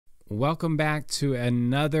Welcome back to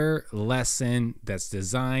another lesson that's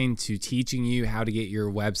designed to teaching you how to get your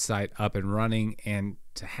website up and running and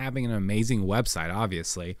to having an amazing website,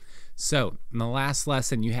 obviously. So in the last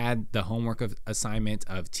lesson, you had the homework assignment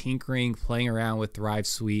of tinkering, playing around with Thrive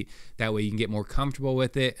Suite. That way you can get more comfortable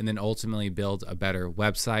with it and then ultimately build a better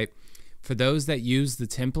website. For those that use the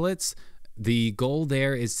templates, the goal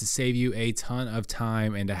there is to save you a ton of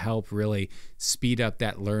time and to help really speed up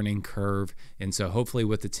that learning curve. And so hopefully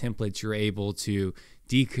with the templates, you're able to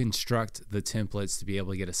deconstruct the templates to be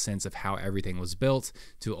able to get a sense of how everything was built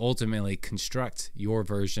to ultimately construct your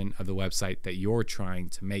version of the website that you're trying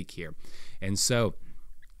to make here. And so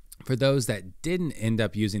for those that didn't end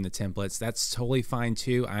up using the templates, that's totally fine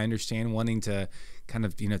too. I understand wanting to kind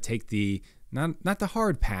of, take the, not the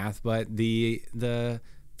hard path, but the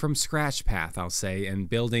from scratch path, I'll say, and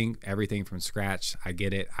building everything from scratch. I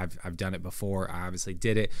get it. I've done it before. I obviously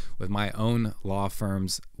did it with my own law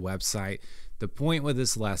firm's website. The point with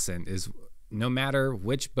this lesson is no matter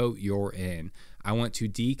which boat you're in, I want to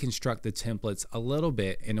deconstruct the templates a little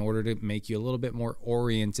bit in order to make you a little bit more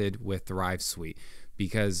oriented with Thrive Suite.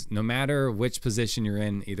 Because no matter which position you're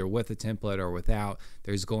in, either with a template or without,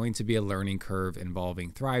 there's going to be a learning curve involving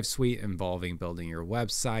Thrive Suite, involving building your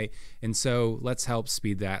website. And so let's help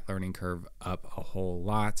speed that learning curve up a whole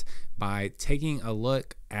lot by taking a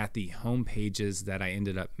look at the home pages that I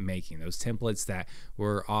ended up making. Those templates that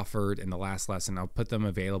were offered in the last lesson, I'll put them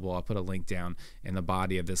available. I'll put a link down in the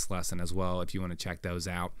body of this lesson as well if you want to check those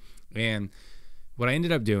out. And what I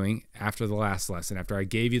ended up doing after the last lesson, after I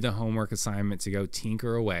gave you the homework assignment to go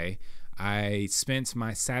tinker away, I spent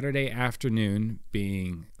my Saturday afternoon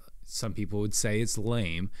being, some people would say it's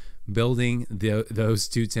lame, building those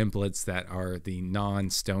two templates that are the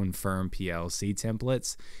non-Stone Firm PLC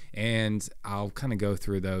templates. And I'll kind of go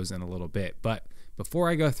through those in a little bit. But before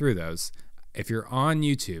I go through those, if you're on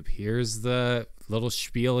YouTube, here's the little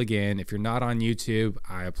spiel again. If you're not on YouTube,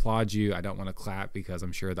 I applaud you. I don't want to clap because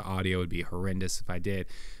I'm sure the audio would be horrendous if I did.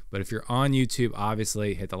 But if you're on YouTube,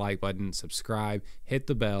 obviously hit the like button, subscribe, hit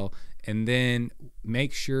the bell, and then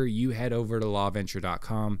make sure you head over to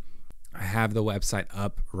lawventure.com. I have the website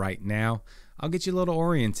up right now. I'll get you a little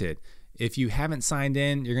oriented. If you haven't signed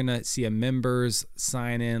in, you're going to see a members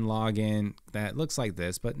sign in, login that looks like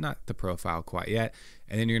this, but not the profile quite yet.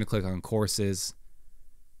 And then you're going to click on courses.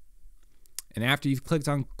 And after you've clicked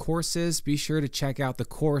on courses, be sure to check out the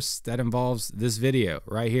course that involves this video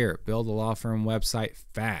right here. Build a law firm website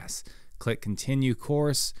fast. Click continue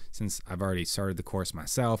course. Since I've already started the course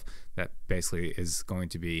myself, that basically is going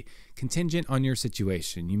to be contingent on your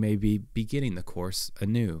situation. You may be beginning the course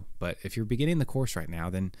anew, but if you're beginning the course right now,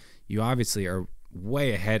 then you obviously are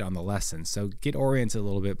way ahead on the lesson. So get oriented a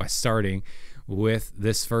little bit by starting with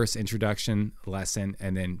this first introduction lesson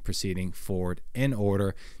and then proceeding forward in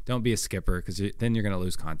order. Don't be a skipper because then you're going to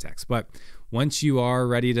lose context. But once you are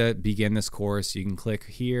ready to begin this course, you can click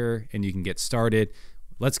here and you can get started.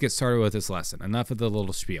 Let's get started with this lesson. Enough of the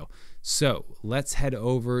little spiel. So let's head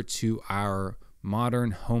over to our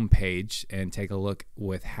modern homepage and take a look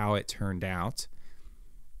with how it turned out.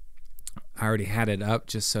 I already had it up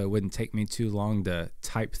just so it wouldn't take me too long to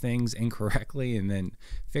type things incorrectly and then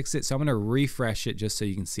fix it. So I'm going to refresh it just so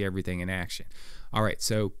you can see everything in action. All right,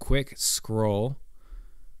 so quick scroll.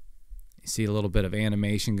 You see a little bit of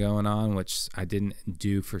animation going on, which I didn't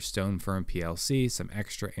do for Stone Firm PLC. Some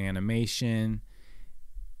extra animation.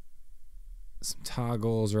 Some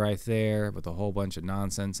toggles right there with a whole bunch of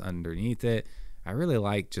nonsense underneath it. I really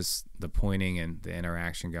like just the pointing and the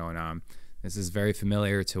interaction going on. This is very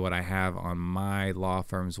familiar to what I have on my law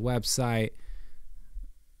firm's website.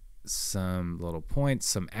 Some little points,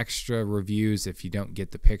 some extra reviews if you don't get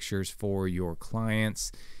the pictures for your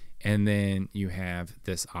clients. And then you have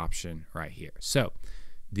this option right here. So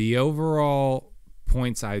the overall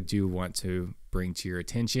points I do want to bring to your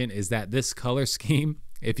attention is that this color scheme,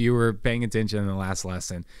 if you were paying attention in the last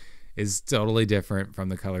lesson, is totally different from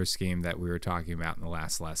the color scheme that we were talking about in the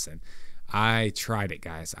last lesson. I tried it,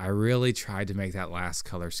 guys. I really tried to make that last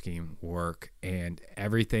color scheme work, and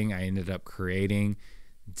everything I ended up creating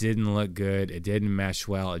didn't look good. It didn't mesh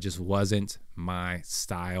well. It just wasn't my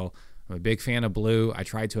style. I'm a big fan of blue. I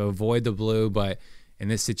tried to avoid the blue, but in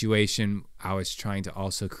this situation, I was trying to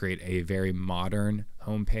also create a very modern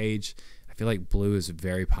homepage. I feel like blue is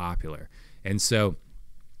very popular. And so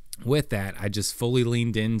with that, I just fully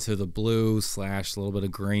leaned into the blue / a little bit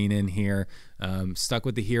of green in here. Stuck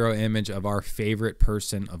with the hero image of our favorite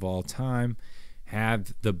person of all time.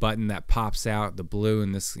 Have the button that pops out, the blue,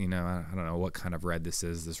 and this, I don't know what kind of red this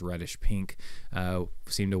is, this reddish pink,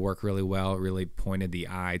 seemed to work really well. It really pointed the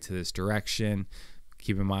eye to this direction.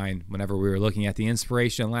 keep in mind, whenever we were looking at the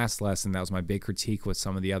inspiration last lesson, that was my big critique with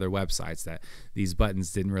some of the other websites, that these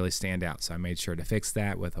buttons didn't really stand out. So I made sure to fix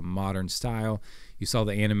that with a modern style. You saw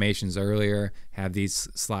the animations earlier, have these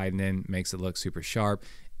sliding in, makes it look super sharp.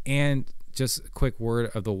 And just a quick word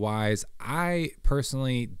of the wise, I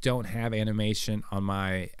personally don't have animation on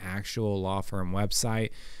my actual law firm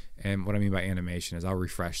website. And what I mean by animation is, I'll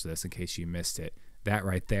refresh this in case you missed it. That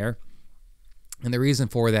right there. And the reason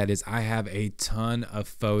for that is I have a ton of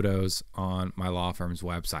photos on my law firm's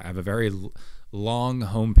website. I have a very long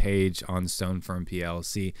homepage on Stone Firm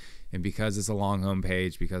PLC, and because it's a long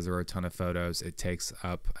homepage, because there are a ton of photos, it takes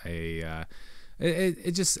up a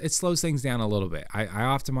it slows things down a little bit. I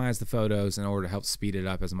optimize the photos in order to help speed it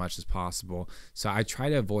up as much as possible. So I try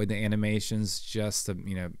to avoid the animations just to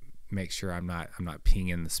make sure I'm not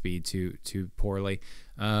pinging the speed too poorly.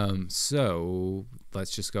 So let's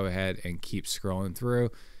just go ahead and keep scrolling through.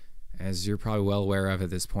 As you're probably well aware of at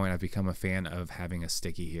this point, I've become a fan of having a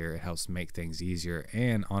sticky here. It helps make things easier,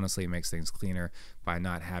 and honestly, it makes things cleaner by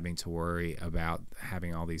not having to worry about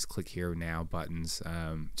having all these click here now buttons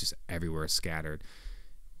just everywhere scattered.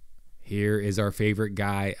 Here is our favorite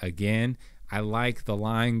guy again. I like the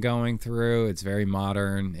line going through. It's very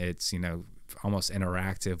modern. It's almost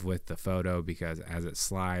interactive with the photo, because as it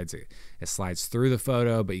slides slides through the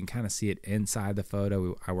photo, but you can kind of see it inside the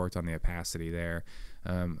photo. I worked on the opacity there.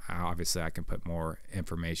 Obviously I can put more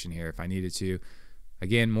information here if I needed to.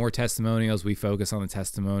 Again, more testimonials. We focus on the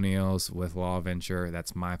testimonials with Law Venture.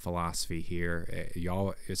 That's my philosophy here.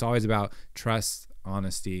 It's always about trust,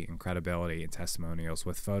 honesty, and credibility, and testimonials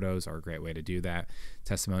with photos are a great way to do that.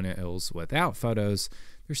 Testimonials without photos,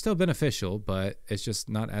 they're still beneficial, but it's just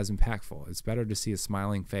not as impactful. It's better to see a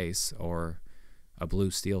smiling face or a blue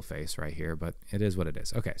steel face right here, but it is what it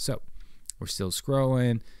is. Okay, so we're still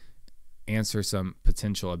scrolling. Answer some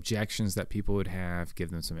potential objections that people would have,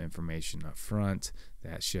 give them some information up front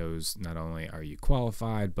that shows not only are you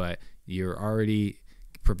qualified, but you're already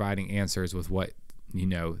providing answers with what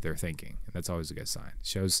they're thinking. And that's always a good sign.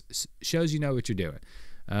 Shows you know what you're doing.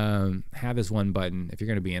 Have this one button. If you're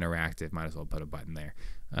going to be interactive, might as well put a button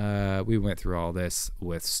there. We went through all this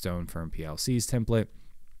with Stone Firm PLC's template.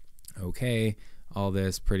 Okay, all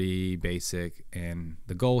this pretty basic, and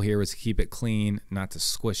the goal here was to keep it clean, not to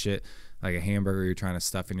squish it like a hamburger you're trying to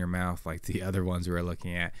stuff in your mouth like the other ones we were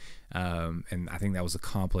looking at. And I think that was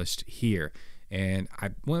accomplished here. And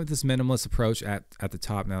I went with this minimalist approach at the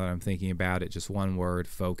top. Now that I'm thinking about it, just one word,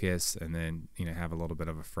 focus, and then have a little bit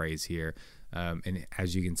of a phrase here. And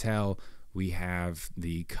as you can tell, we have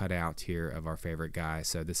the cutout here of our favorite guy.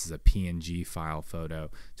 So this is a PNG file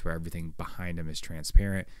photo to where everything behind him is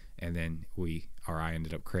transparent. And then I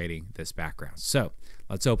ended up creating this background. So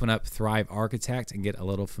let's open up Thrive Architect and get a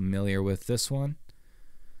little familiar with this one.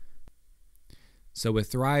 So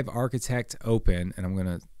with Thrive Architect open, and I'm going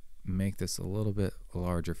to make this a little bit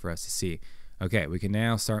larger for us to see. Okay, we can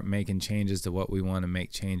now start making changes to what we want to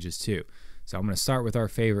make changes to. So I'm going to start with our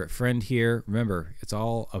favorite friend here. Remember, it's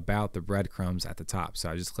all about the breadcrumbs at the top.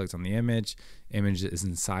 So I just clicked on the image. Image is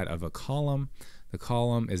inside of a column. The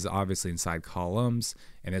column is obviously inside columns,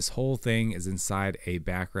 and this whole thing is inside a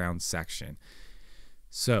background section.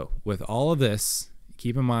 So with all of this,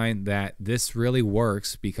 keep in mind that this really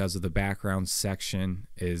works because of the background section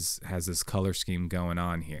has this color scheme going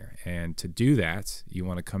on here. And to do that, you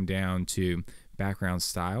want to come down to background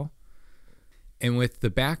style. And with the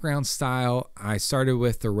background style, I started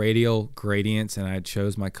with the radial gradients, and I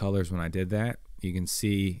chose my colors when I did that. You can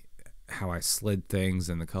see how I slid things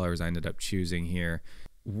and the colors I ended up choosing here.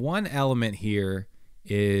 One element here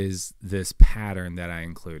is this pattern that I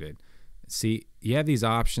included. See, you have these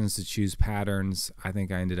options to choose patterns. I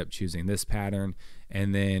think I ended up choosing this pattern,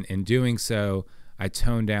 and then in doing so, I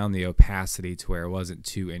toned down the opacity to where it wasn't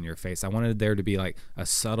too in your face. I wanted there to be like a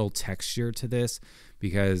subtle texture to this,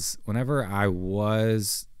 because whenever I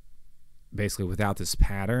was basically without this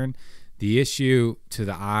pattern, the issue to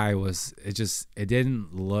the eye was it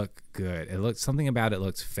didn't look good. It looked, something about it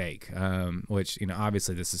looked fake, which,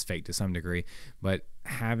 obviously this is fake to some degree, but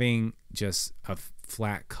having just a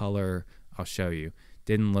flat color, I'll show you,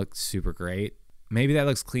 didn't look super great. Maybe that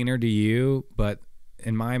looks cleaner to you, but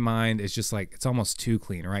in my mind, it's just like, it's almost too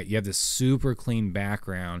clean, right? You have this super clean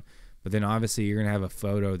background, but then obviously you're gonna have a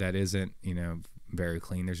photo that isn't, very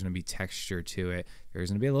clean. There's going to be texture to it. There's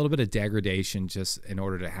going to be a little bit of degradation just in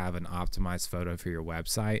order to have an optimized photo for your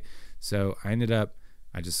website. So I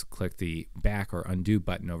just clicked the back or undo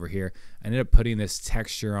button over here. I ended up putting this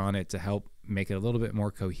texture on it to help make it a little bit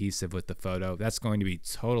more cohesive with the photo. That's going to be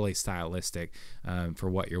totally stylistic for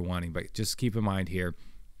what you're wanting, but just keep in mind here,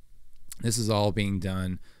 this is all being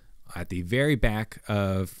done at the very back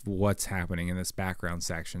of what's happening in this background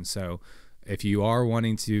section. So if you are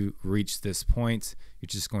wanting to reach this point, you're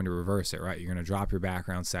just going to reverse it, right? You're going to drop your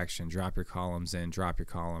background section, drop your columns in, drop your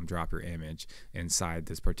column, drop your image inside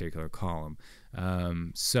this particular column.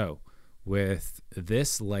 So with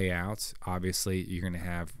this layout, obviously you're going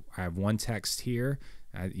to I have one text here.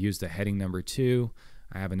 I use the heading number 2.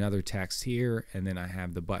 I have another text here, and then I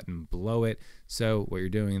have the button below it. So what you're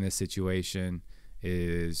doing in this situation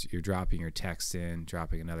is you're dropping your text in,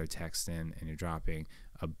 dropping another text in, and you're dropping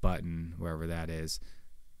a button wherever that is.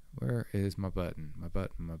 Where is my button? My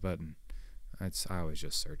button. I always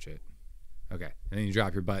just search it. Okay, and then you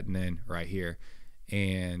drop your button in right here,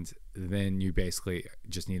 and then you basically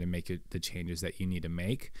just need to make the changes that you need to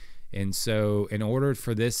make. And so in order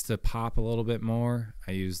for this to pop a little bit more,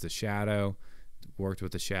 I used the shadow, worked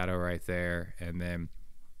with the shadow right there, and then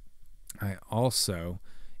I also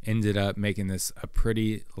ended up making this a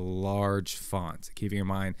pretty large font. Keeping in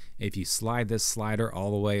mind, if you slide this slider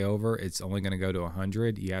all the way over, it's only going to go to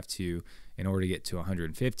 100. You have to, in order to get to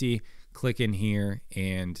 150, click in here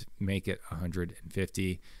and make it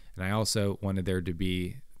 150. And I also wanted there to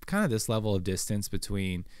be kind of this level of distance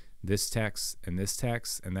between this text, and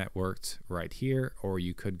that worked right here. Or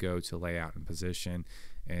you could go to layout and position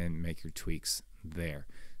and make your tweaks there.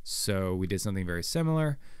 So we did something very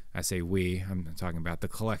similar. I say we, I'm talking about the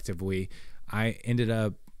collective we. I ended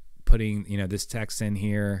up putting, this text in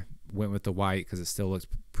here, went with the white because it still looks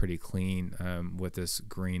pretty clean with this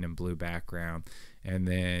green and blue background, and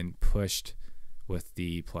then pushed with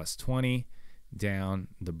the +20 down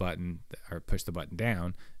the button, or push the button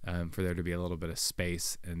down for there to be a little bit of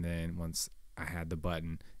space. And then once I had the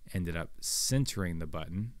button, ended up centering the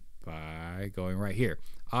button by going right here.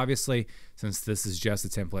 Obviously, since this is just a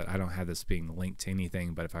template, I don't have this being linked to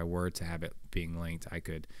anything, but if I were to have it being linked, I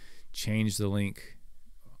could change the link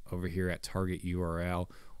over here at target URL,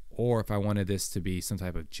 or if I wanted this to be some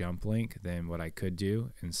type of jump link, then what I could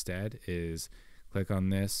do instead is click on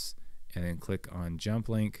this and then click on jump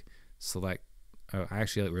link, select, I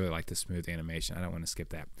actually really like the smooth animation, I don't want to skip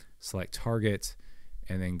that, select target,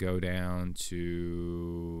 and then go down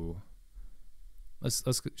to, let's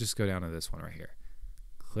just go down to this one right here.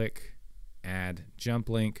 Click add jump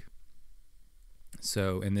link.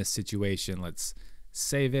 So in this situation, let's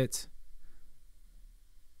save it.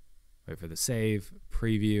 Wait for the save,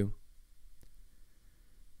 preview.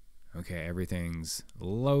 Okay, everything's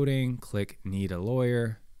loading. Click need a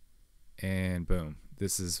lawyer, and boom.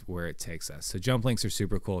 This is where it takes us. So jump links are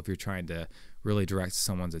super cool if you're trying to really direct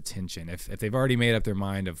someone's attention. If they've already made up their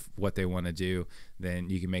mind of what they want to do, then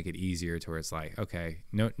you can make it easier to where it's like, okay,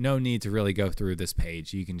 no need to really go through this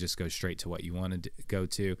page. You can just go straight to what you want to go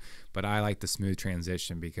to. But I like the smooth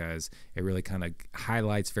transition because it really kind of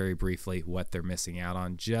highlights very briefly what they're missing out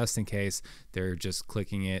on, just in case they're just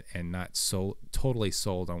clicking it and not totally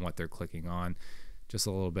sold on what they're clicking on. Just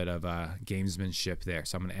a little bit of gamesmanship there.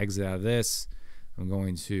 So I'm going to exit out of this. I'm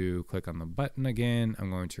going to click on the button again.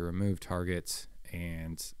 I'm going to remove target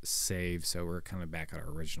and save. So we're kind of back at our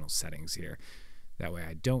original settings here. That way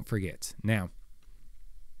I don't forget. Now,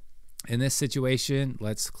 in this situation,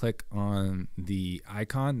 let's click on the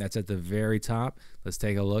icon that's at the very top. Let's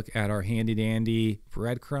take a look at our handy dandy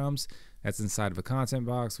breadcrumbs. That's inside of a content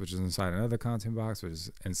box, which is inside another content box, which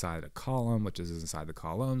is inside a column, which is inside the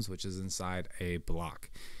columns, which is inside a block.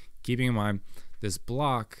 Keeping in mind, this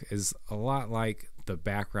block is a lot like the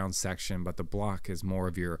background section, but the block is more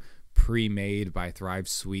of your pre-made by Thrive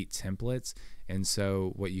Suite templates. And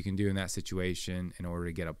so what you can do in that situation in order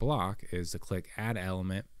to get a block is to click add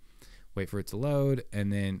element, wait for it to load,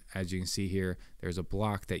 and then as you can see here, there's a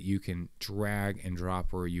block that you can drag and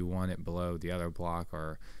drop where you want it below the other block,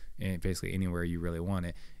 or basically anywhere you really want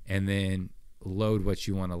it, and then load what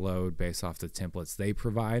you want to load based off the templates they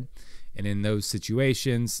provide. And in those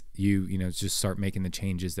situations, you just start making the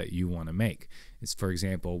changes that you want to make. It's, for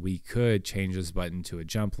example, we could change this button to a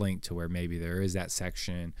jump link to where maybe there is that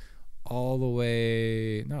section all the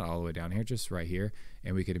way, not all the way down here, just right here,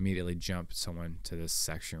 and we could immediately jump someone to this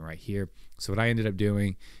section right here. So what I ended up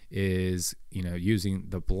doing is, using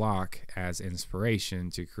the block as inspiration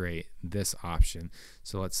to create this option.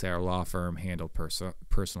 So let's say our law firm handled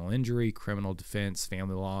personal injury, criminal defense,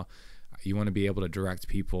 family law. You want to be able to direct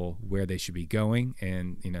people where they should be going,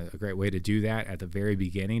 and a great way to do that at the very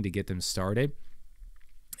beginning to get them started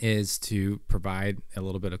is to provide a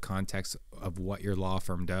little bit of context of what your law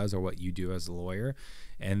firm does or what you do as a lawyer,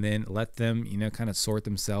 and then let them kind of sort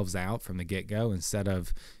themselves out from the get-go, instead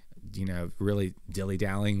of really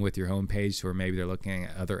dilly-dallying with your homepage, where maybe they're looking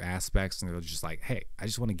at other aspects and they're just like, hey, I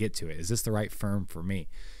just want to get to it. Is this the right firm for me?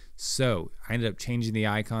 So I ended up changing the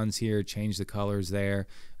icons here, changed the colors there,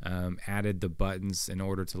 added the buttons in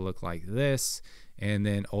order to look like this. And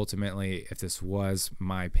then ultimately, if this was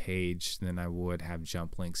my page, then I would have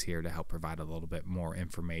jump links here to help provide a little bit more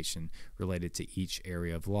information related to each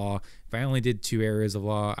area of law. If I only did 2 areas of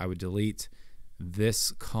law, I would delete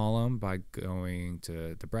this column by going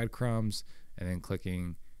to the breadcrumbs and then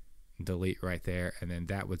clicking delete right there, and then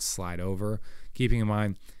that would slide over. Keeping in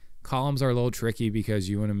mind, columns are a little tricky because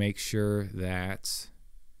you want to make sure that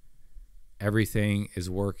everything is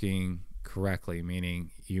working correctly,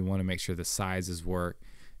 meaning you want to make sure the sizes work.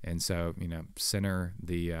 And so, you know, center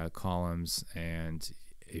the columns, and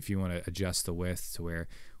if you want to adjust the width to where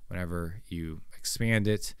whenever you expand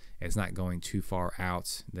it, it's not going too far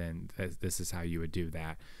out, then this is how you would do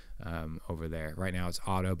that over there. Right now it's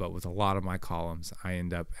auto, but with a lot of my columns, I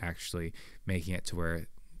end up actually making it to where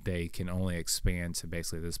they can only expand to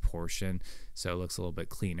basically this portion, so it looks a little bit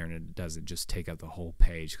cleaner and it doesn't just take up the whole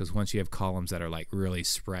page, because once you have columns that are like really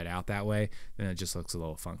spread out that way, then it just looks a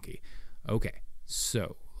little funky. Okay,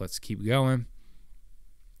 so let's keep going.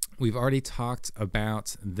 We've already talked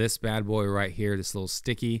about this bad boy right here, this little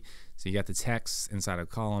sticky. So you got the text inside of a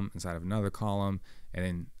column, inside of another column, and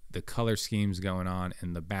then the color schemes going on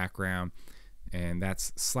in the background. And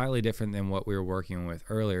that's slightly different than what we were working with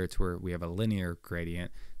earlier. It's where we have a linear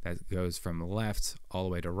gradient that goes from left all the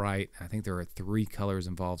way to right. I think there are 3 colors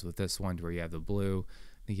involved with this one, where you have the blue,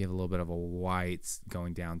 I think you have a little bit of a white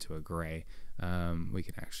going down to a gray. We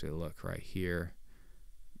can actually look right here.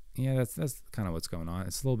 Yeah, that's kind of what's going on.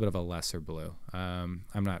 It's a little bit of a lesser blue. I'm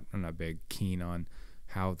not big keen on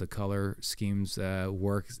how the color schemes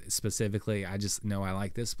work specifically. I just know I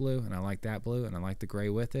like this blue and I like that blue and I like the gray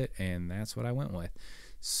with it, and that's what I went with.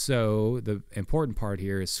 So the important part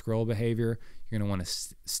here is scroll behavior. You're going to want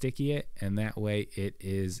to sticky it, and that way it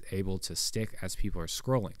is able to stick as people are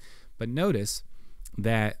scrolling. But notice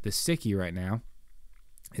that the sticky right now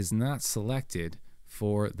is not selected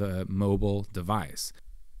for the mobile device.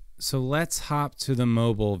 So let's hop to the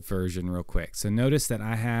mobile version real quick. So notice that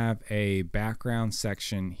I have a background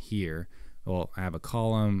section here. Well, I have a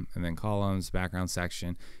column and then columns, background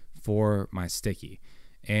section for my sticky.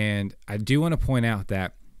 And I do want to point out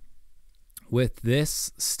that with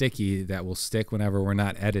this sticky that will stick whenever we're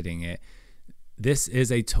not editing it, this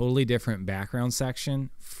is a totally different background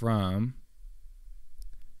section from,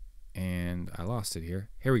 and I lost it here.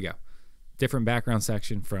 Here we go. Different background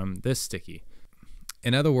section from this sticky.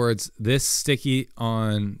 In other words, this sticky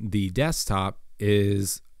on the desktop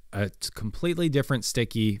is a completely different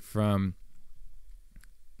sticky from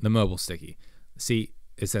the mobile sticky. See,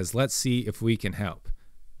 it says, let's see if we can help.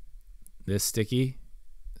 This sticky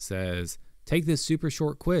says, take this super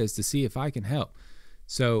short quiz to see if I can help.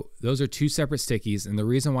 So those are 2 separate stickies, and the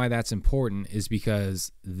reason why that's important is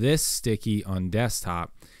because this sticky on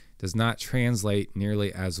desktop does not translate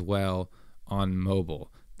nearly as well on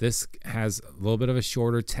mobile. This has a little bit of a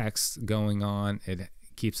shorter text going on. It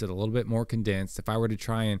keeps it a little bit more condensed. If I were to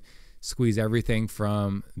try and squeeze everything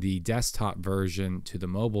from the desktop version to the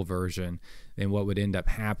mobile version, then what would end up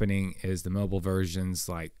happening is the mobile version's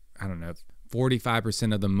like, I don't know,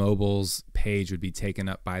 45% of the mobile's page would be taken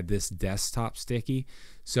up by this desktop sticky.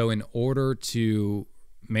 So in order to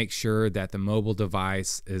make sure that the mobile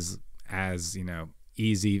device is as, you know,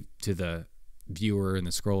 easy to the viewer and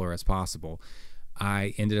the scroller as possible,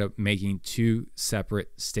 I ended up making 2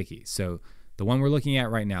 separate stickies. So the one we're looking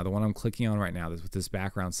at right now, the one I'm clicking on right now, is with this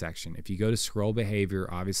background section. If you go to scroll behavior,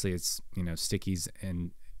 obviously it's, you know, stickies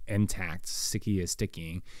and intact, sticky is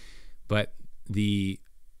sticking, but the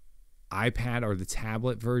iPad or the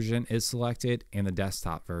tablet version is selected and the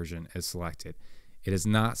desktop version is selected. It is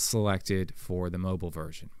not selected for the mobile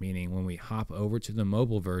version, meaning when we hop over to the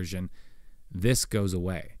mobile version, this goes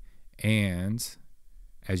away. And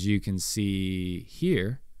as you can see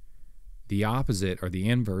here, the opposite or the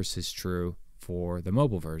inverse is true for the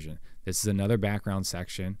mobile version. This is another background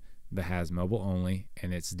section that has mobile only,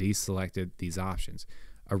 and it's deselected these options.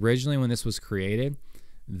 Originally, when this was created,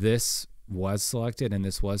 this was selected and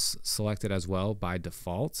this was selected as well by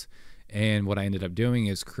default. And what I ended up doing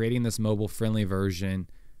is creating this mobile friendly version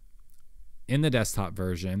in the desktop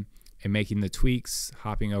version and making the tweaks,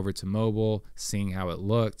 hopping over to mobile, seeing how it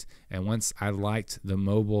looked. And once I liked the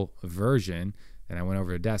mobile version, then I went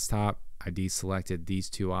over to desktop, I deselected these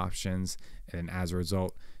 2 options, and as a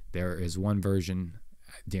result, there is one version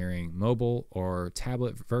during mobile or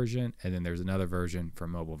tablet version, and then there's another version for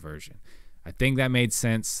mobile version. I think that made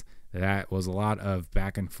sense. That was a lot of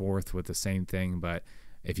back and forth with the same thing, but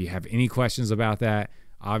if you have any questions about that,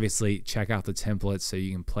 Obviously, check out the templates so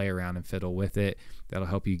you can play around and fiddle with it. That'll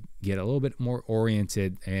help you get a little bit more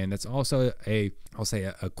oriented. And that's also I'll say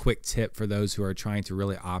a quick tip for those who are trying to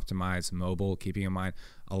really optimize mobile, keeping in mind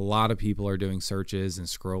a lot of people are doing searches and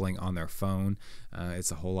scrolling on their phone.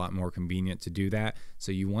 It's a whole lot more convenient to do that.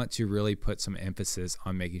 So you want to really put some emphasis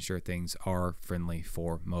on making sure things are friendly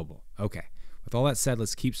for mobile. Okay, with all that said,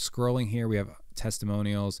 let's keep scrolling here. We have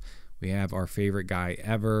testimonials. We have our favorite guy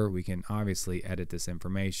ever. We can obviously edit this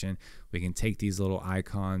information. We can take these little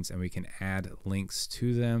icons and we can add links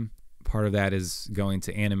to them. Part of that is going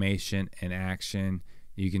to animation and action.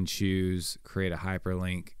 You can choose create a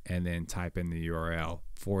hyperlink and then type in the URL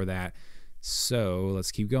for that. So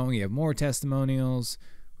let's keep going. We have more testimonials.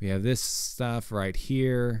 We have this stuff right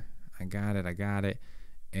here. I got it.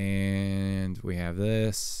 And we have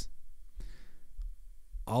this.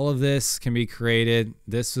 All of this can be created.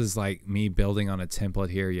 This is like me building on a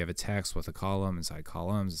template here. You have a text with a column, inside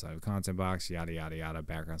columns, inside a content box, yada, yada, yada,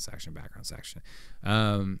 background section.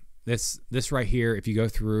 This right here, if you go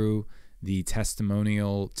through the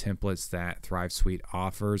testimonial templates that Thrive Suite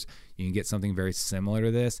offers, you can get something very similar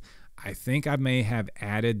to this. I think I may have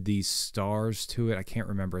added these stars to it. I can't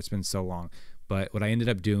remember. It's been so long. But what I ended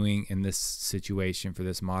up doing in this situation for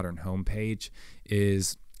this modern homepage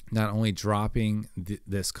is not only dropping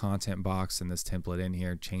this content box and this template in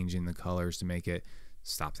here, changing the colors to make it,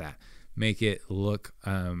 make it look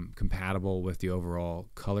compatible with the overall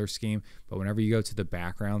color scheme. But whenever you go to the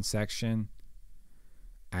background section,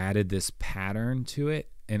 I added this pattern to it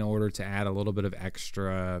in order to add a little bit of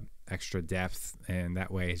extra depth, and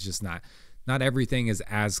that way it's just not everything is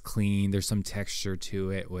as clean. There's some texture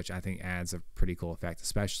to it, which I think adds a pretty cool effect,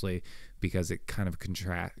 especially because it kind of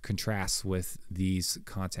contrasts with these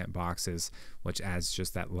content boxes, which adds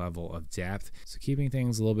just that level of depth. So keeping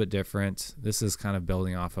things a little bit different. This is kind of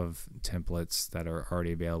building off of templates that are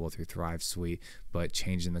already available through Thrive Suite, but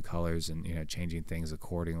changing the colors and changing things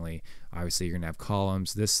accordingly. Obviously, you're gonna have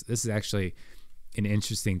columns. This is actually an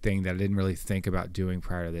interesting thing that I didn't really think about doing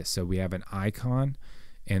prior to this. So we have an icon,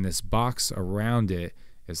 and this box around it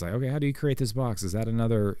is like, okay, how do you create this box? Is that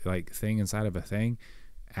another like thing inside of a thing?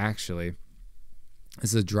 Actually,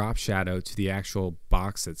 this is a drop shadow to the actual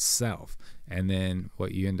box itself. And then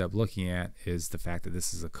what you end up looking at is the fact that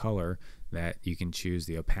this is a color that you can choose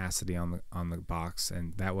the opacity on the box,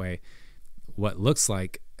 and that way what looks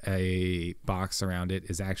like a box around it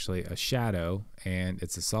is actually a shadow, and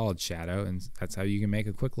it's a solid shadow, and that's how you can make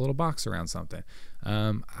a quick little box around something.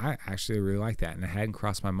 I actually really like that, and it hadn't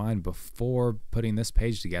crossed my mind before putting this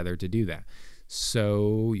page together to do that.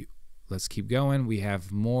 So let's keep going. We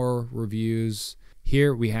have more reviews.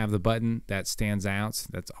 Here we have the button that stands out.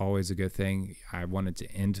 That's always a good thing. I wanted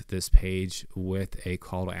to end this page with a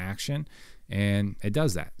call to action, and it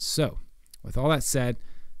does that. So with all that said,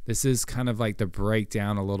 this is kind of like the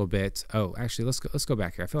breakdown a little bit. Oh, actually, let's go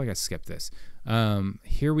back here. I feel like I skipped this.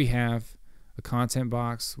 Here we have a content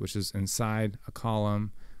box, which is inside a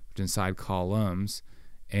column, which is inside columns,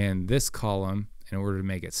 and this column, in order to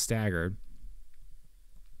make it staggered,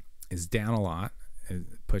 is down a lot. It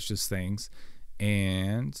pushes things,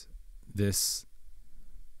 and this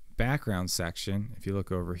background section, if you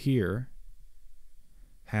look over here,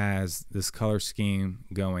 has this color scheme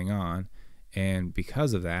going on. And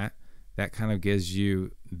because of that, that kind of gives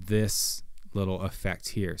you this little effect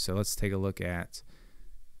here. So let's take a look at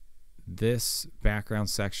this background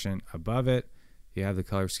section above it. You have the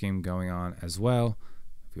color scheme going on as well.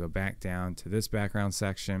 If we go back down to this background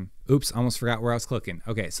section, oops, almost forgot where I was clicking.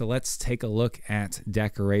 Okay, so let's take a look at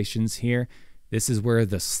decorations here. This is where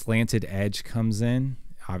the slanted edge comes in.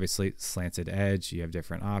 Obviously, slanted edge, you have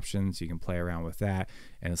different options. You can play around with that.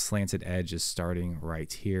 And the slanted edge is starting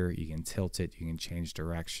right here. You can tilt it, you can change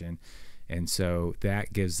direction. And so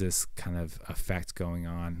that gives this kind of effect going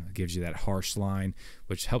on. It gives you that harsh line,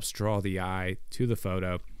 which helps draw the eye to the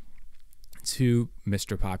photo, to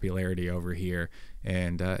Mr. Popularity over here.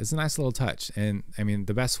 And it's a nice little touch. And I mean,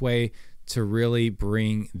 the best way to really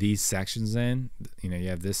bring these sections in, you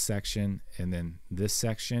have this section and then this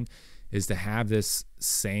section, is to have this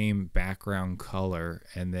same background color,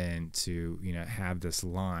 and then to have this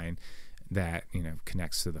line that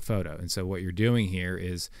connects to the photo. And so what you're doing here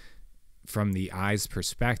is, from the eye's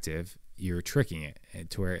perspective, you're tricking it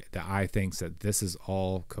to where the eye thinks that this is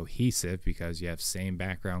all cohesive because you have same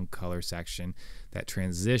background color section that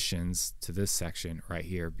transitions to this section right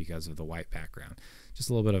here because of the white background. Just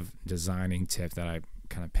a little bit of designing tip that I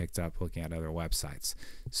kind of picked up looking at other websites.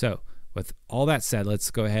 So with all that said,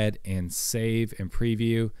 let's go ahead and save and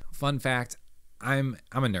preview. Fun fact, I'm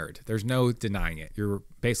a nerd. There's no denying it. You're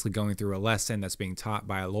basically going through a lesson that's being taught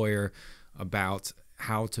by a lawyer about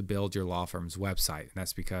how to build your law firm's website. And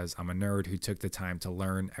that's because I'm a nerd who took the time to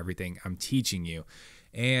learn everything I'm teaching you.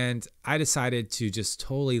 And I decided to just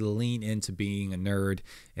totally lean into being a nerd.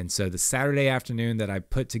 And so the Saturday afternoon that I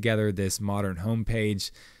put together this modern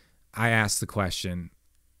homepage, I asked the question,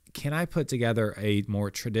 can I put together a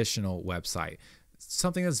more traditional website?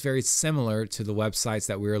 Something that's very similar to the websites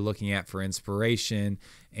that we were looking at for inspiration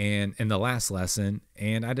and in the last lesson.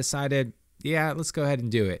 And I decided, yeah, let's go ahead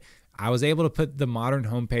and do it. I was able to put the modern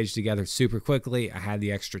homepage together super quickly. I had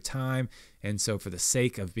the extra time. And so for the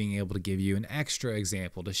sake of being able to give you an extra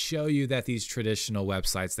example to show you that these traditional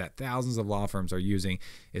websites that thousands of law firms are using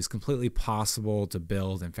is completely possible to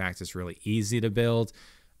build. In fact, it's really easy to build.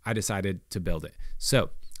 I decided to build it. So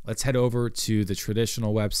let's head over to the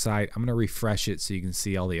traditional website. I'm going to refresh it so you can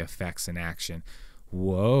see all the effects in action.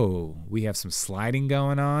 Whoa, we have some sliding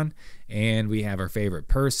going on, and we have our favorite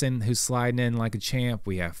person who's sliding in like a champ.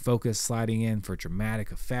 We have focus sliding in for dramatic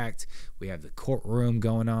effect. We have the courtroom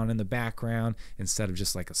going on in the background instead of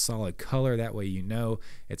just like a solid color. That way you know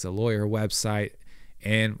it's a lawyer website,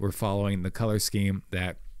 and we're following the color scheme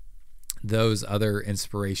that those other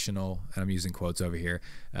inspirational, and I'm using quotes over here,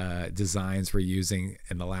 designs we're using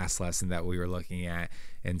in the last lesson that we were looking at.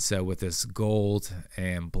 And so with this gold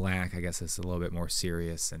and black, I guess it's a little bit more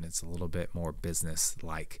serious and it's a little bit more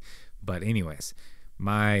business-like. But anyways,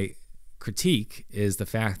 my critique is the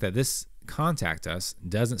fact that this contact us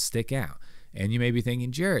doesn't stick out. And you may be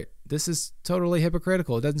thinking, Jarrett, this is totally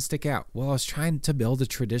hypocritical. It doesn't stick out. Well, I was trying to build a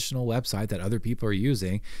traditional website that other people are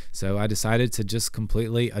using. So I decided to just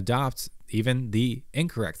completely adopt even the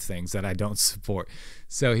incorrect things that I don't support.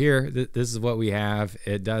 So here, this is what we have.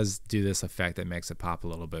 It does do this effect that makes it pop a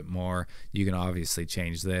little bit more. You can obviously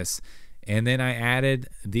change this. And then I added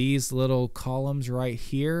these little columns right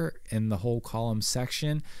here in the whole column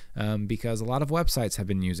section because a lot of websites have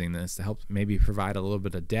been using this to help maybe provide a little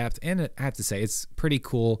bit of depth. And I have to say, it's pretty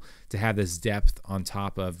cool to have this depth on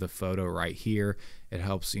top of the photo right here. It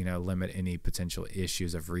helps, limit any potential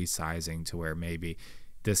issues of resizing to where maybe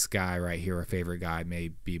this guy right here, a favorite guy, may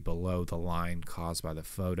be below the line caused by the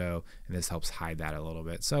photo, and this helps hide that a little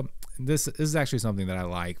bit. So this is actually something that I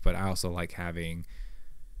like, but I also like having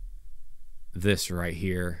this right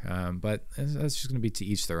here, but that's just going to be to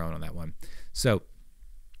each their own on that one. So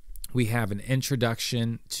we have an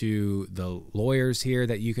introduction to the lawyers here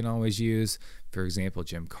that you can always use. For example,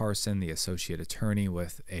 Jim Carson, the associate attorney,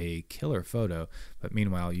 with a killer photo, but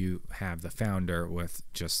meanwhile you have the founder with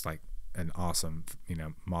just like an awesome,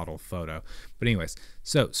 model photo. But anyways,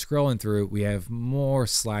 so scrolling through, we have more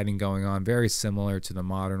sliding going on, very similar to the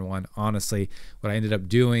modern one. Honestly, what I ended up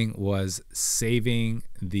doing was saving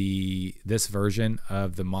this version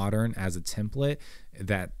of the modern as a template,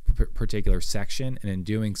 that particular section, and in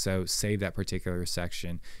doing so, save that particular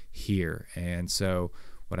section here. And so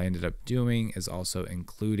what I ended up doing is also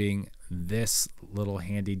including this little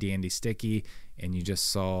handy dandy sticky, and you just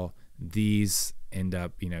saw these end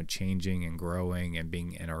up changing and growing and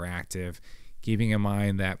being interactive, keeping in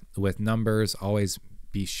mind that with numbers, always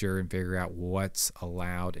be sure and figure out what's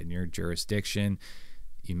allowed in your jurisdiction.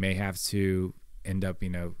 You may have to end up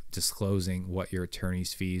disclosing what your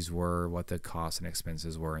attorney's fees were, what the costs and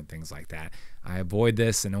expenses were, and things like that. I avoid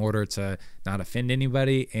this in order to not offend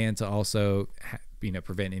anybody and to also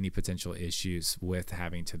prevent any potential issues with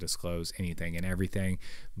having to disclose anything and everything.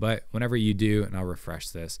 But whenever you do, and I'll refresh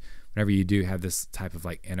this, whenever you do have this type of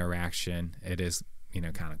like interaction, it is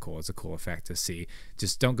kind of cool. It's a cool effect to see.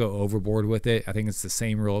 Just don't go overboard with it. I think it's the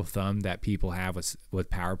same rule of thumb that people have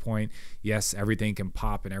with PowerPoint. Yes, everything can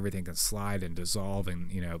pop and everything can slide and dissolve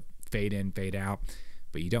and fade in, fade out,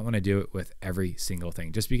 but you don't want to do it with every single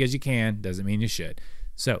thing. Just because you can doesn't mean you should.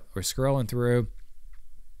 So we're scrolling through.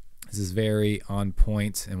 This is very on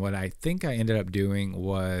point, and what I think I ended up doing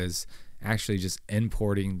was actually just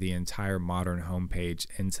importing the entire modern homepage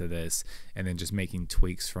into this and then just making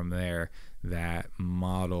tweaks from there that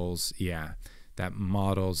models the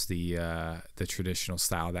traditional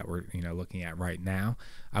style that we're looking at right now.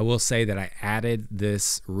 I will say that I added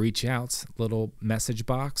this reach out little message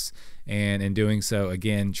box, and in doing so,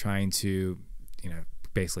 again, trying to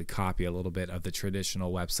basically copy a little bit of the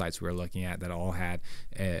traditional websites we were looking at that all had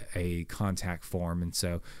a contact form. And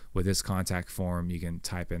so with this contact form, you can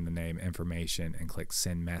type in the name, information, and click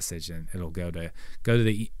send message, and it'll go to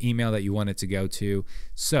the email that you want it to go to.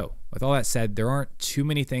 So with all that said, there aren't too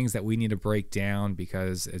many things that we need to break down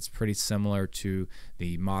because it's pretty similar to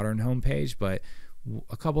the modern homepage, but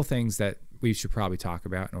a couple things that we should probably talk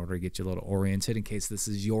about in order to get you a little oriented in case this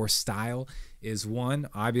is your style is one,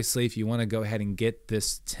 obviously, if you want to go ahead and get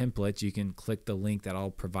this template, you can click the link that I'll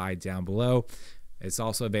provide down below. It's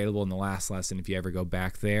also available in the last lesson if you ever go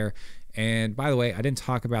back there. And by the way, I didn't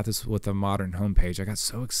talk about this with the modern homepage. I got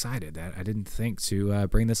so excited that I didn't think to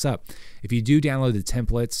bring this up. If you do download the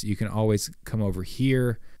templates, you can always come over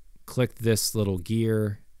here, click this little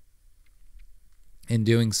gear. In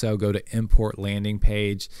doing so, go to import landing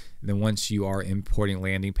page. And then once you are importing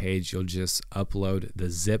landing page, you'll just upload the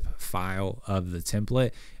zip file of the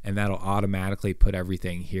template, and that'll automatically put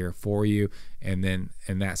everything here for you. And then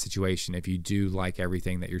in that situation, if you do like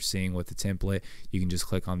everything that you're seeing with the template, you can just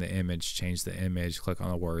click on the image, change the image, click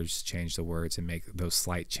on the words, change the words, and make those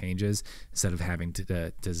slight changes instead of having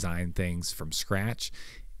to design things from scratch.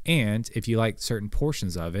 And if you like certain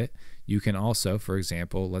portions of it, you can also, for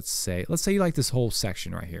example, let's say you like this whole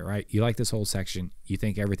section right here, right? You like this whole section. You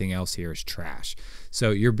think everything else here is trash. So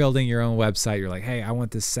you're building your own website. You're like, hey, I want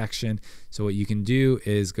this section. So what you can do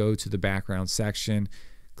is go to the background section,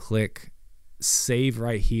 click save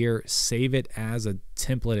right here, save it as a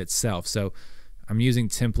template itself. So I'm using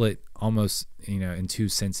template almost, in two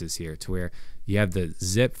senses here, to where you have the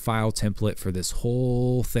zip file template for this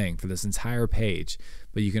whole thing, for this entire page.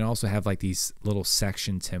 But you can also have like these little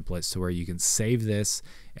section templates to where you can save this,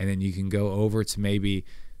 and then you can go over to maybe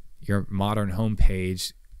your modern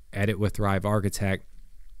homepage, edit with Thrive Architect,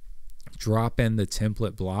 drop in the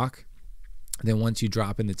template block. Then once you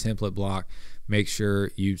drop in the template block, make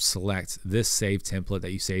sure you select this save template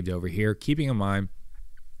that you saved over here, keeping in mind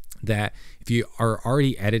that if you are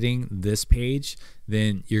already editing this page,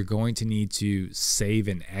 then you're going to need to save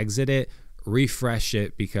and exit it, refresh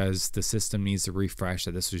it, because the system needs to refresh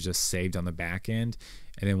that this was just saved on the back end.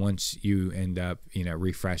 And then once you end up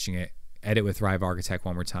refreshing it, edit with Thrive Architect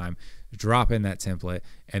one more time, drop in that template,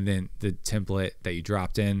 and then the template that you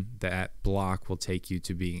dropped in, that block will take you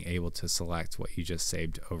to being able to select what you just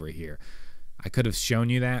saved over here. I could have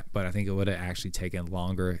shown you that, but I think it would have actually taken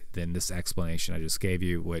longer than this explanation I just gave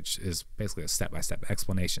you, which is basically a step-by-step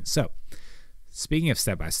explanation. So speaking of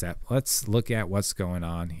step-by-step, let's look at what's going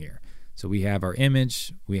on here. So we have our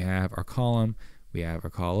image, we have our column, we have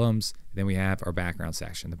our columns, then we have our background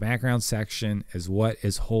section. The background section is what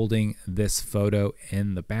is holding this photo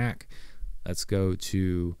in the back. Let's go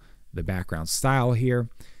to the background style here.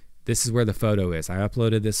 This is where the photo is. I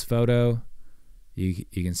uploaded this photo. You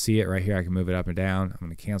can see it right here. I can move it up and down. I'm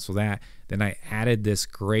going to cancel that. Then I added this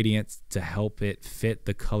gradient to help it fit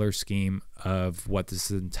the color scheme of what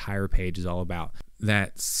this entire page is all about.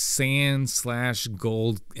 That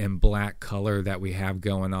sand/gold and black color that we have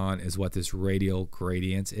going on is what this radial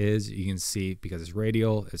gradient is. You can see because it's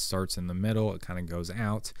radial, it starts in the middle, it kind of goes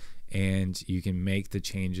out, and you can make the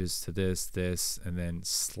changes to this, and then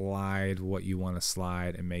slide what you want to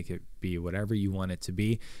slide and make it be whatever you want it to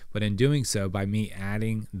be. But in doing so, by me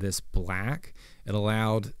adding this black, it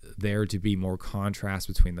allowed there to be more contrast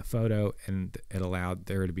between the photo, and it allowed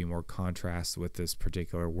there to be more contrast with this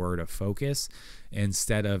particular word of focus,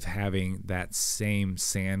 instead of having that same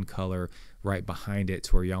sand color right behind it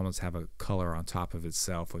to where you almost have a color on top of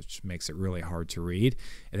itself, which makes it really hard to read.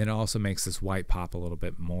 And then it also makes this white pop a little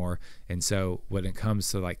bit more. And so when it comes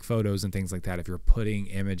to like photos and things like that, if you're putting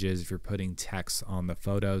images, if you're putting text on the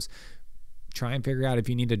photos, try and figure out if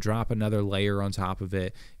you need to drop another layer on top of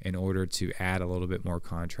it in order to add a little bit more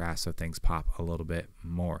contrast so things pop a little bit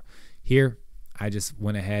more. Here, I just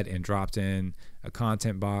went ahead and dropped in a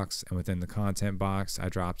content box, and within the content box, I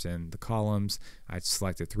dropped in the columns. I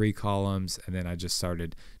selected 3 columns, and then I just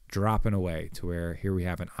started dropping away to where here we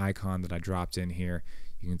have an icon that I dropped in here.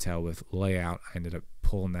 You can tell with layout, I ended up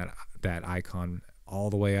pulling that icon all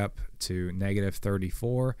the way up to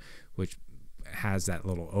 -34, which has that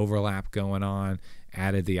little overlap going on,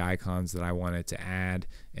 added the icons that I wanted to add,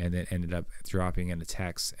 and then ended up dropping in a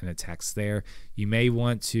text there. You may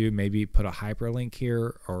want to maybe put a hyperlink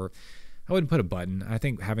here, or I wouldn't put a button. I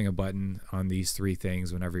think having a button on these 3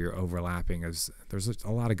 things whenever you're overlapping there's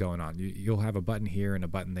a lot of going on. You'll have a button here and a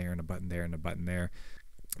button there and a button there and a button there.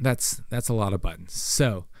 That's a lot of buttons.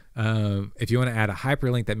 So if you want to add a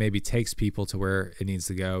hyperlink that maybe takes people to where it needs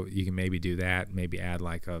to go, you can maybe do that. Maybe add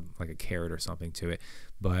like a carrot or something to it.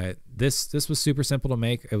 But this was super simple to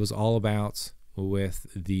make. It was all about, with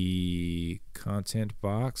the content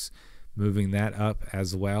box, moving that up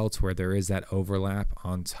as well to where there is that overlap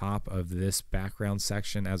on top of this background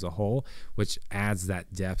section as a whole, which adds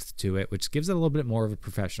that depth to it, which gives it a little bit more of a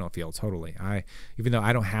professional feel. Totally. Even though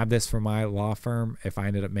I don't have this for my law firm, if I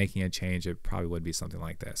ended up making a change, it probably would be something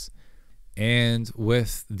like this. And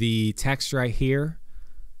with the text right here,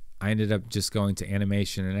 I ended up just going to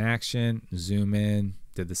animation and action, zoom in,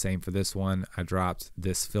 did the same for this one. I dropped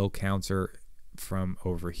this fill counter from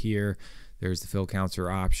over here. There's the fill counter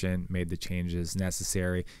option, made the changes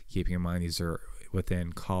necessary, keeping in mind these are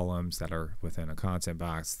within columns that are within a content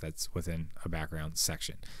box that's within a background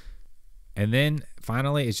section. And then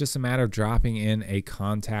finally, it's just a matter of dropping in a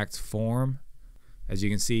contact form. As you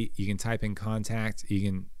can see, you can type in contact, you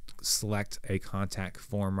can select a contact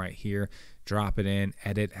form right here, drop it in,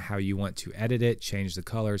 edit how you want to edit it, change the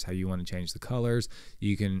colors how you want to change the colors.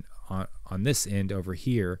 You can, on this end over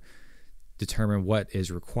here, determine what is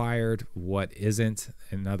required, what isn't.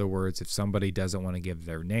 In other words, if somebody doesn't want to give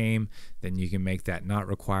their name, then you can make that not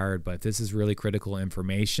required. But if this is really critical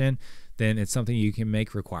information, then it's something you can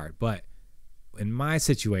make required. But in my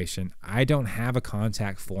situation, I don't have a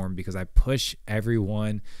contact form because I push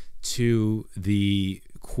everyone to the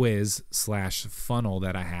quiz/funnel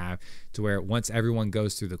that I have, to where once everyone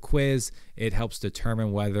goes through the quiz, it helps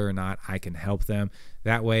determine whether or not I can help them.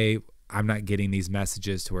 That way, I'm not getting these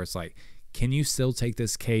messages to where it's like, can you still take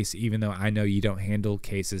this case even though I know you don't handle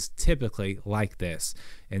cases typically like this?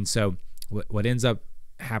 And so what ends up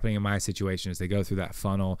happening in my situation is they go through that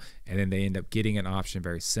funnel and then they end up getting an option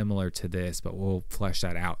very similar to this, but we'll flesh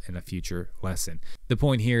that out in a future lesson. The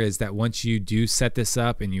point here is that once you do set this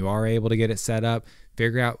up and you are able to get it set up,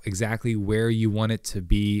 figure out exactly where you want it to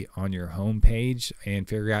be on your home page, and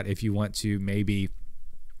figure out if you want to maybe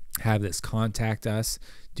have this contact us,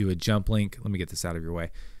 do a jump link. Let me get this out of your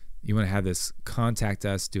way. You want to have this contact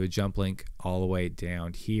us, do a jump link all the way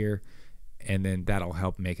down here, and then that'll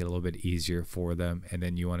help make it a little bit easier for them. And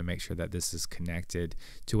then you want to make sure that this is connected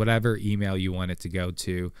to whatever email you want it to go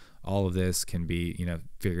to. All of this can be,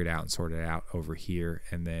 figured out and sorted out over here,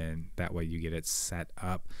 and then that way you get it set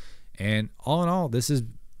up. And all in all, this is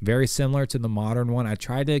very similar to the modern one. I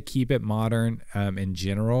try to keep it modern in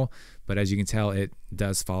general, but as you can tell, it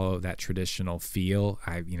does follow that traditional feel.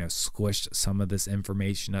 I squished some of this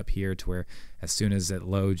information up here to where as soon as it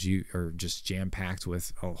loads, you are just jam-packed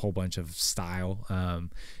with a whole bunch of style,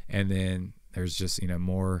 and then there's just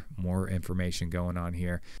more information going on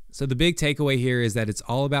here. So the big takeaway here is that it's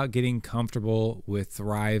all about getting comfortable with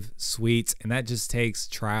Thrive Suites, and that just takes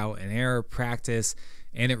trial and error, practice.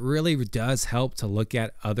 And it really does help to look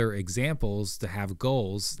at other examples to have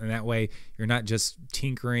goals. And that way you're not just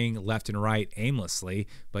tinkering left and right aimlessly,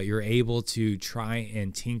 but you're able to try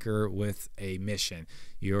and tinker with a mission.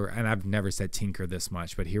 And I've never said tinker this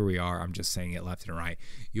much, but here we are. I'm just saying it left and right.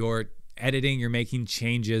 You're editing, you're making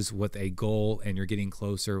changes with a goal, and you're getting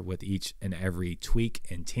closer with each and every tweak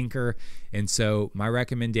and tinker. And so my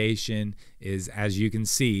recommendation is, as you can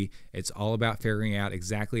see, it's all about figuring out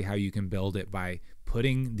exactly how you can build it by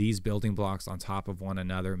putting these building blocks on top of one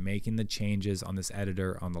another, making the changes on this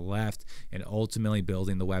editor on the left, and ultimately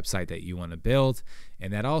building the website that you want to build.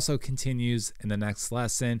 And that also continues in the next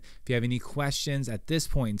lesson. If you have any questions at this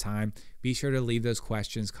point in time, be sure to leave those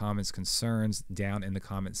questions, comments, concerns down in the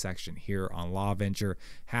comment section here on Law Venture.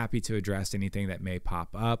 Happy to address anything that may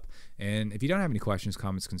pop up. And if you don't have any questions,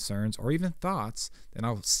 comments, concerns, or even thoughts, then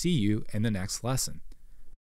I'll see you in the next lesson.